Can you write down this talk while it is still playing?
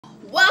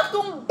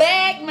Welcome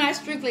back, my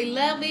Strictly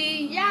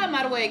Lovely. Y'all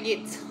might as well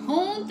get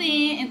tuned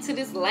in into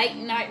this late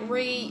night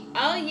read.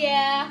 Oh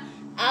yeah.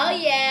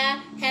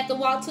 Had to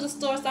walk to the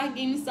store so I can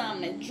get me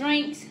something to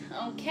drink.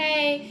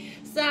 Okay.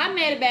 So I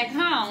made it back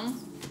home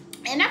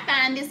and I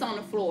find this on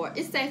the floor.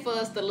 It's safe for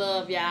us to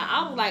love, y'all.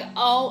 I was like,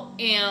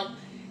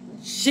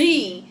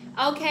 OMG.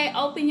 Okay,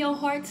 open your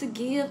heart to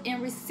give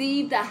and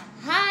receive the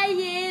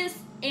highest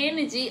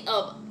energy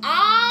of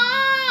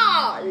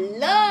all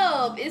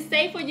love. It's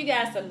safe for you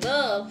guys to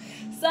love.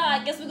 So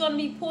I guess we're gonna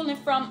be pulling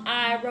from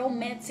our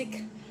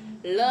romantic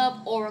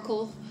love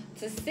oracle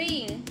to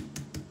see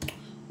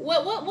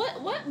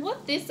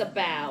what this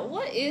about.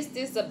 What is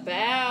this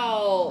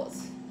about?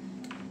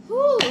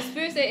 Whoo,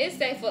 Spirit said it's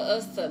safe for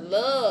us to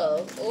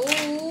love.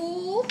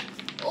 Ooh.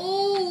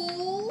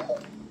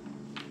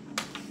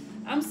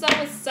 I'm so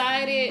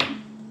excited.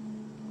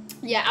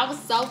 Yeah, I was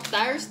so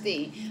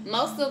thirsty.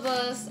 Most of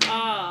us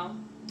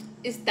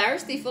is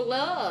thirsty for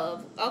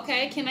love.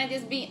 Okay, can I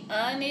just be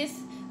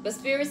honest? But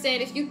Spirit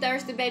said if you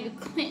thirsty, baby,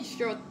 clench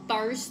your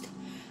thirst.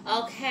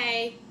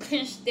 Okay,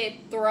 clench that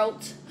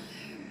throat.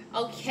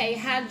 Okay,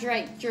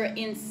 hydrate your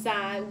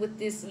inside with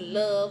this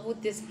love,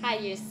 with this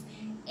highest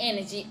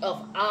energy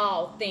of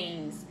all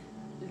things.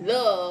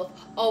 Love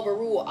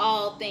overrule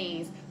all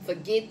things.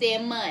 Forget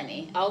that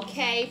money,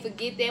 okay?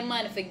 Forget that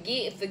money.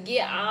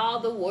 Forget all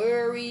the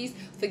worries.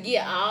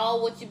 Forget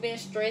all what you've been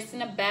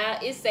stressing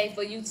about. It's safe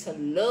for you to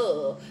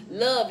love.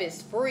 Love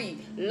is free.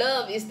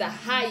 Love is the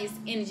highest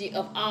energy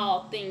of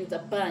all things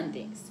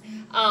abundance,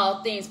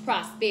 all things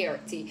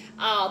prosperity,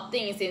 all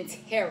things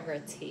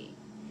integrity.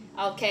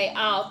 Okay,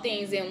 all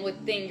things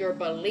within your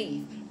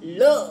belief.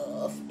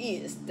 Love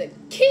is the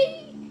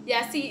key.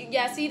 Y'all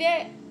see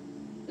that?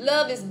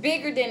 Love is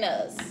bigger than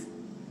us.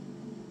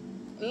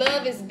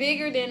 Love is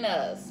bigger than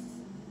us.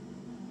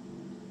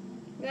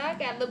 I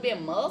got a little bit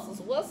of muscles.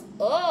 What's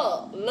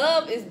up?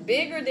 Love is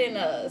bigger than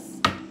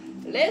us.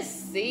 Let's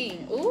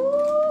see.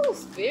 Ooh,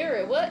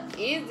 Spirit, what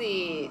is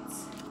it?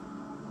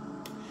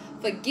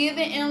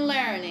 Forgiving and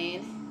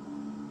learning.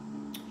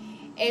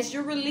 As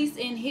you release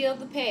and heal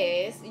the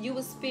past, you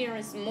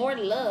experience more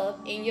love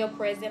in your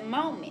present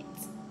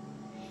moment.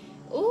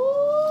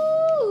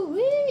 Ooh,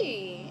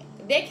 wee.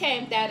 That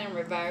came out in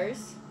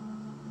reverse.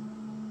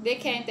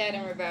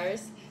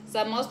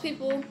 So most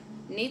people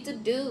need to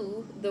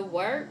do the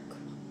work.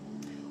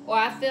 Or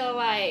I feel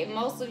like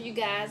most of you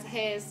guys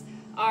has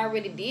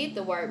already did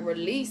the work,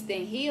 released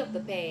and healed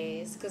the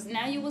past. Because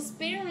now you're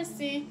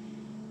experiencing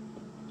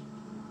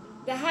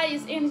the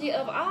highest energy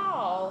of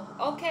all.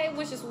 Okay,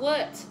 which is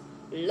what?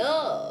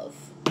 Love.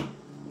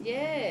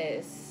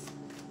 Yes.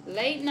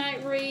 Late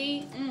night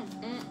read.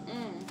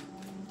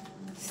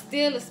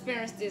 Still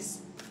experience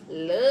this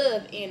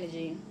love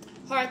energy.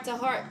 Heart to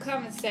heart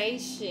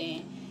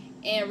conversation.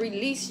 And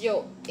release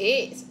your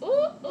ex.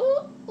 Ooh.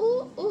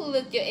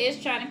 Look, your ex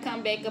trying to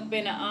come back up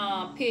in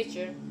the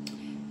picture.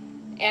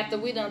 After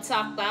we done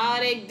talked all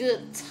that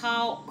good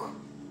talk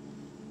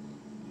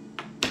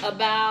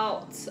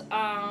about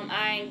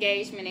our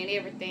engagement and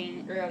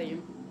everything earlier.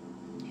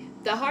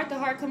 The heart to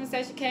heart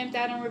conversation came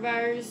out in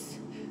reverse.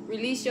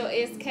 Release your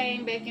ex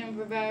came back in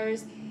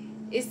reverse.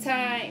 It's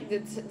time.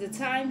 The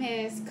time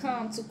has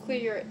come to clear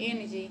your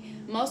energy.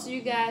 Most of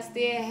you guys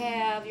still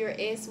have your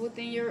ex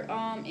within your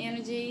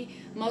energy.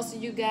 Most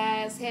of you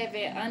guys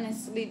haven't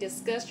honestly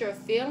discussed your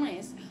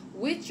feelings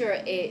with your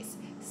ex.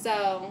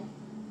 So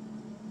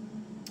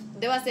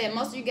that's why I said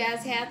most of you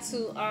guys have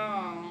to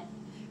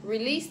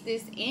release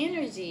this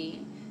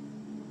energy.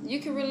 You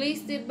can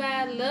release it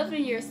by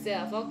loving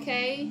yourself.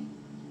 Okay,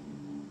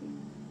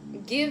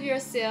 give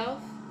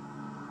yourself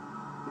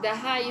the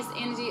highest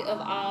energy of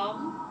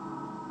all.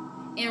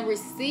 And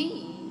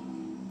receive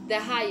the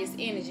highest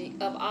energy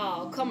of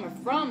all coming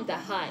from the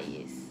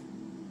highest.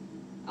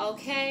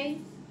 Okay?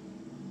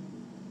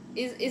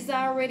 It's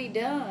already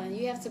done.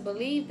 You have to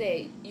believe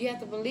that. You have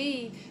to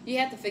believe. You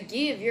have to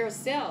forgive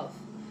yourself.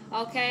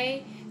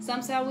 Okay?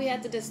 Sometimes we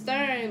have to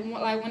discern.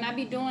 Like when I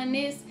be doing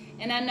this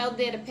and I know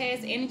that the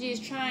past energy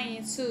is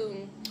trying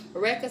to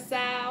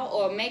reconcile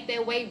or make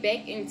their way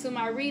back into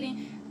my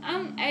reading,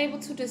 I'm able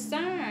to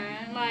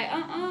discern. Like,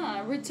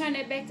 return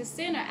it back to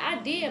center. I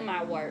did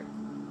my work.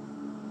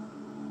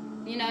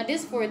 You know,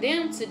 this for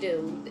them to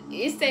do.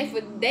 It's safe for,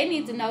 they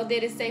need to know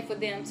that it's safe for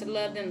them to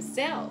love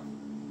themselves.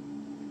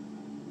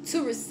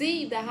 To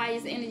receive the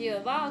highest energy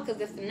of all. Because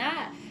if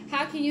not,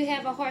 how can you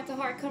have a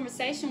heart-to-heart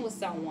conversation with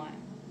someone?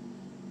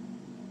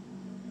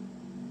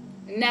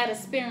 Not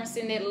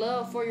experiencing that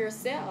love for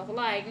yourself.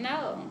 Like,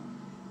 no.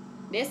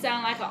 That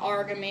sounds like an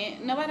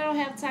argument. Nobody don't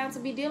have time to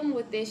be dealing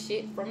with this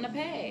shit from the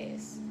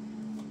past.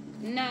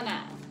 No.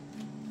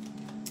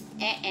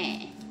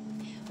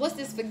 What's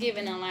this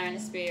forgiving and learning,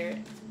 Spirit?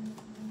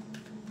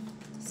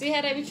 See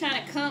how they be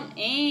trying to come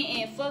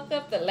in and fuck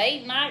up the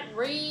late night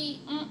read?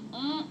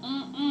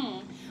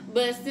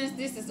 But since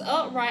this is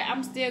upright,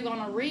 I'm still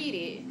going to read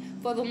it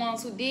for the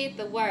ones who did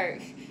the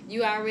work.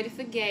 You already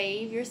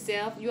forgave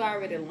yourself. You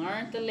already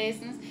learned the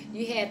lessons.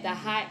 You had the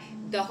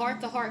the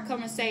heart-to-heart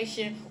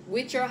conversation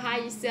with your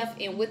higher self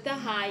and with the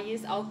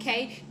highest,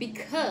 okay?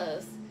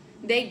 Because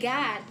they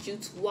guide you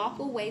to walk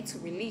away to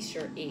release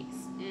your ex.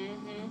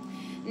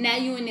 Now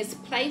you in this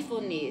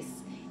playfulness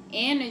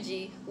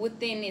energy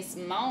within this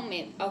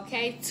moment,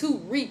 okay,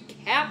 to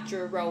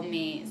recapture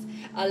romance.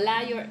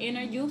 Allow your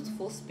inner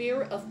youthful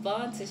spirit of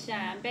fun to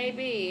shine,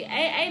 baby.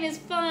 Ain't it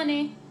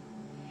funny?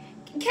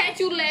 Can't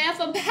you laugh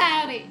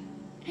about it?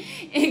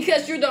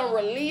 Because you don't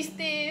release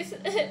this.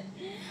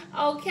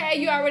 Okay,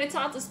 you already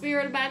talked to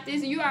spirit about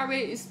this, and you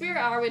already,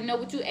 spirit already know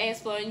what you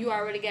asked for, and you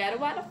already got it.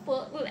 Why the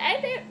fuck?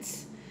 Ain't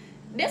that?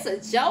 That's a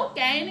joke,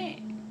 ain't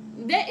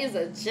it? That is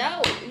a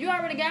joke. You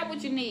already got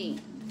what you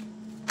need.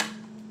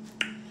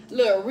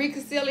 Look,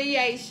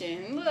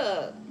 reconciliation.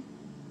 Look,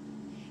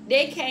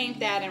 they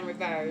came out in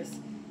reverse.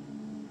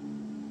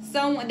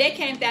 They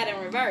came out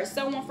in reverse.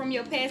 Someone from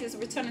your past is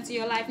returning to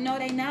your life. No,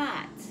 they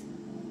not.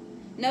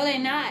 No, they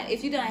not.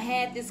 If you done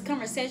had this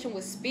conversation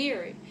with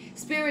spirit,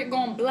 spirit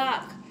gonna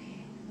block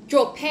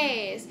your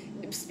past.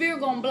 Spirit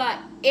gonna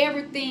block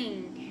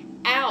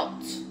everything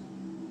out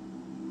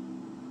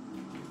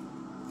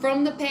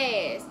from the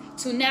past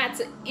to not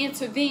to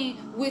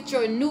intervene with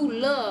your new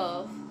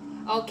love,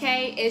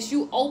 okay, as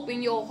you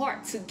open your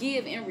heart to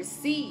give and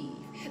receive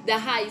the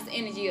highest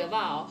energy of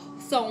all,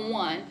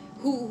 someone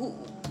who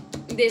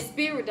their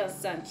spirit does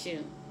sent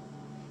you.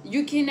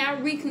 You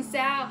cannot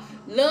reconcile.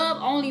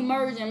 Love only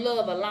merge in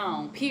love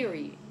alone,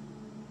 period.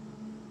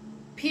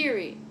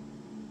 Period.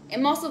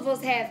 And most of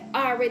us have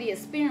already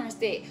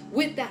experienced it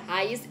with the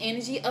highest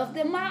energy of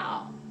them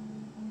all,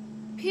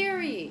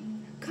 period.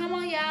 Come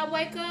on, y'all,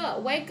 wake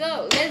up, wake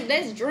up.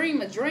 Let's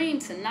dream a dream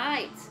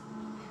tonight.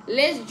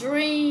 Let's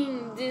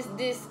dream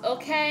this,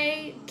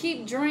 okay?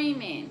 Keep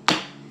dreaming.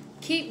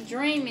 Keep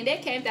dreaming. They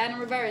came down in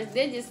reverse.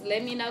 They just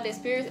let me know that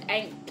spirits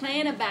ain't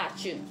playing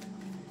about you.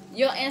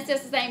 Your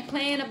ancestors ain't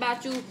playing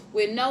about you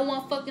with no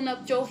one fucking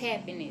up your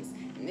happiness.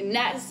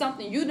 Not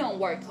something you don't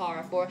work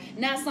hard for.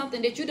 Not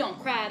something that you don't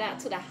cry out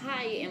to the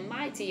higher and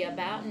mighty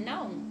about.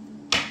 No.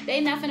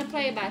 They not finna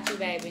play about you,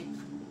 baby.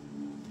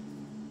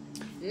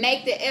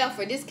 Make the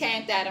effort. This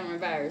came out in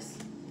reverse.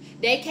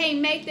 They can't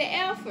make the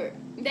effort.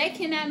 They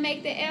cannot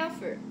make the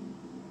effort.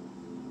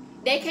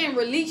 They can't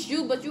release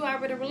you, but you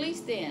already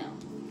released them.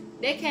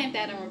 They came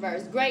out in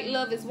reverse. Great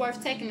love is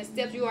worth taking the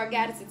steps you are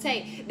guided to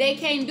take. They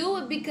can't do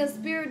it because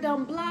spirit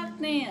don't block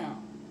them.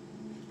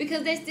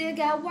 Because they still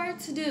got work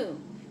to do.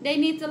 They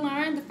need to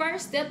learn. The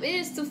first step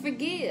is to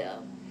forgive.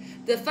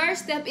 The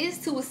first step is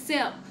to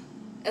accept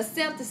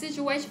the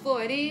situation for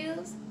what it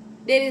is,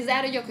 that is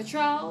out of your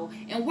control,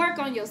 and work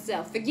on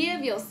yourself.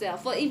 Forgive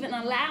yourself for even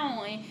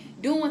allowing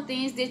doing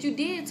things that you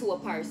did to a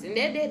person.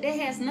 That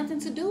has nothing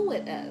to do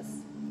with us.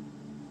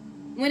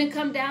 When it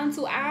comes down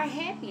to our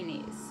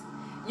happiness,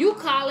 you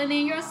calling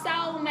in your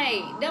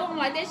soulmate. I'm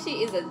like, that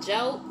shit is a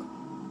joke.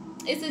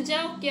 It's a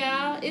joke,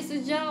 y'all. It's a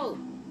joke.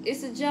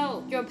 It's a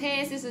joke. Your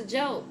past is a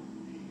joke.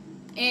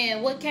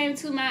 And what came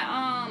to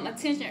my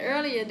attention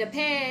earlier, the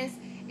past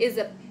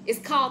is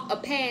called a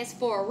past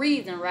for a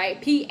reason,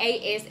 right?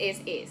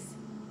 PASSS.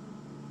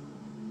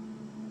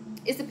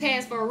 It's a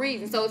past for a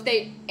reason. So if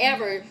they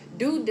ever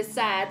do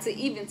decide to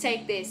even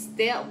take that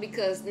step,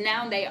 because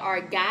now they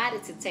are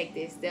guided to take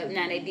that step.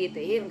 Now they did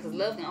the healing, because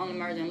love can only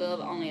merge in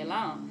love only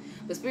alone.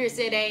 But spirit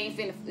said they ain't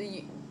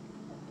finna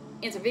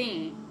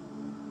intervene.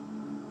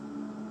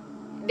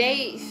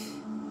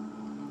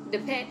 The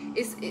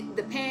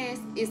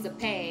past is the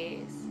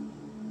past.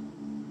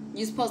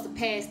 You're supposed to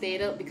pass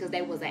that up because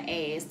they was an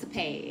ass to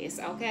pass,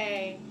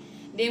 okay?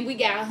 Then we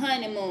got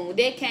honeymoon.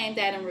 That came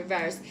down in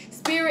reverse.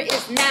 Spirit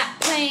is not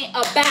playing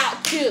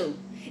about you.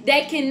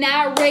 They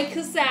cannot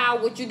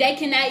reconcile with you. They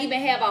cannot even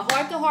have a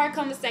heart-to-heart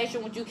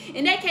conversation with you.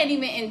 And they can't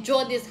even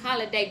enjoy this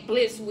holiday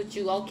bliss with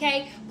you,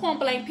 okay? Point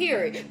blank,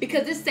 period.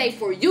 Because it's safe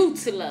for you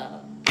to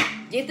love.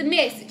 Get the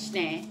message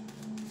now.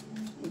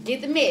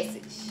 Get the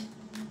message.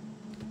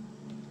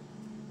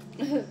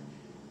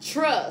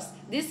 Trust.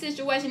 This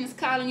situation is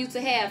calling you to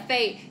have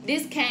faith.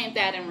 This came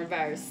out in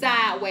reverse.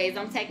 Sideways.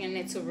 I'm taking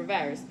it to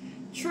reverse.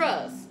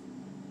 Trust.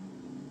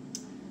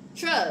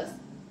 Trust.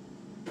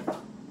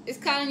 It's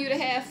calling you to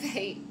have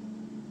faith.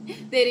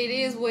 That it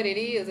is what it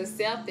is.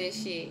 Accept that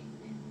shit.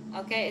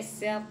 Okay?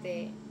 Accept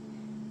that.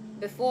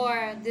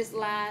 Before this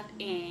live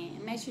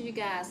ends, make sure you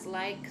guys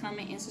like,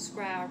 comment, and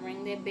subscribe.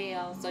 Ring that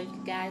bell so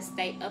you guys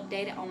stay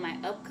updated on my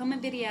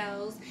upcoming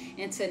videos.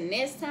 Until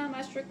next time,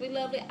 my Strictly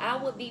Lovely, I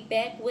will be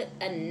back with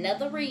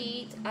another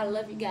read. I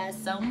love you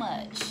guys so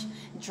much.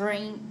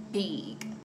 Dream big.